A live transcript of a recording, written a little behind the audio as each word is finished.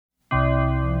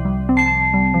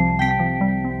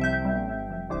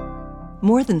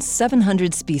More than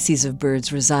 700 species of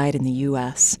birds reside in the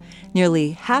U.S.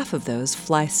 Nearly half of those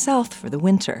fly south for the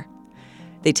winter.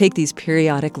 They take these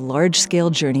periodic,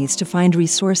 large-scale journeys to find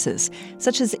resources,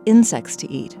 such as insects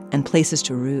to eat and places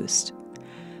to roost.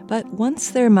 But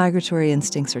once their migratory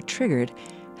instincts are triggered,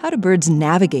 how do birds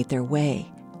navigate their way?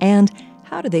 And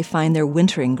how do they find their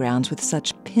wintering grounds with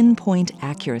such pinpoint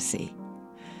accuracy?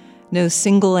 No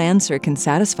single answer can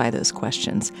satisfy those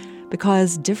questions,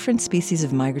 because different species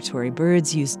of migratory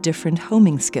birds use different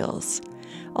homing skills.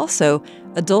 Also,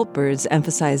 adult birds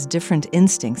emphasize different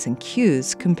instincts and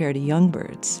cues compared to young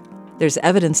birds. There's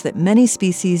evidence that many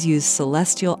species use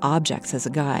celestial objects as a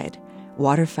guide.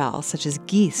 Waterfowl, such as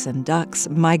geese and ducks,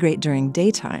 migrate during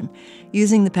daytime,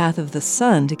 using the path of the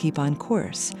sun to keep on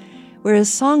course,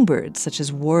 whereas songbirds, such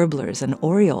as warblers and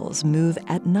orioles, move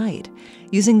at night,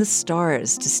 using the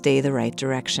stars to stay the right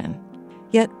direction.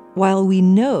 Yet, while we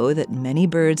know that many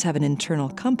birds have an internal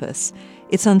compass,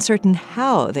 it's uncertain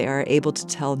how they are able to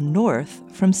tell north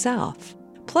from south.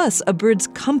 Plus, a bird's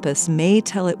compass may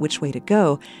tell it which way to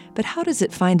go, but how does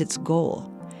it find its goal?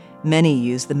 Many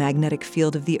use the magnetic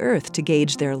field of the Earth to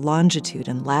gauge their longitude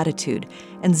and latitude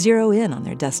and zero in on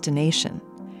their destination.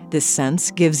 This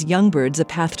sense gives young birds a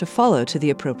path to follow to the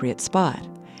appropriate spot.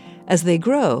 As they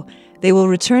grow, they will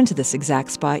return to this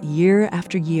exact spot year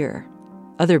after year.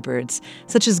 Other birds,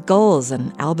 such as gulls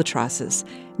and albatrosses,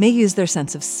 may use their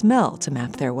sense of smell to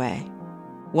map their way.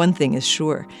 One thing is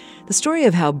sure, the story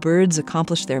of how birds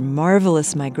accomplish their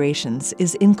marvelous migrations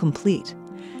is incomplete.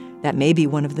 That may be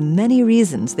one of the many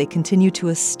reasons they continue to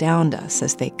astound us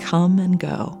as they come and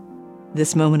go.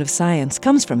 This moment of science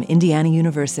comes from Indiana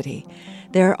University.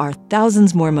 There are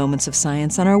thousands more moments of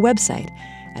science on our website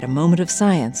at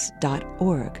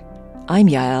amomentofscience.org. I'm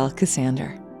Yael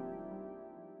Ksander.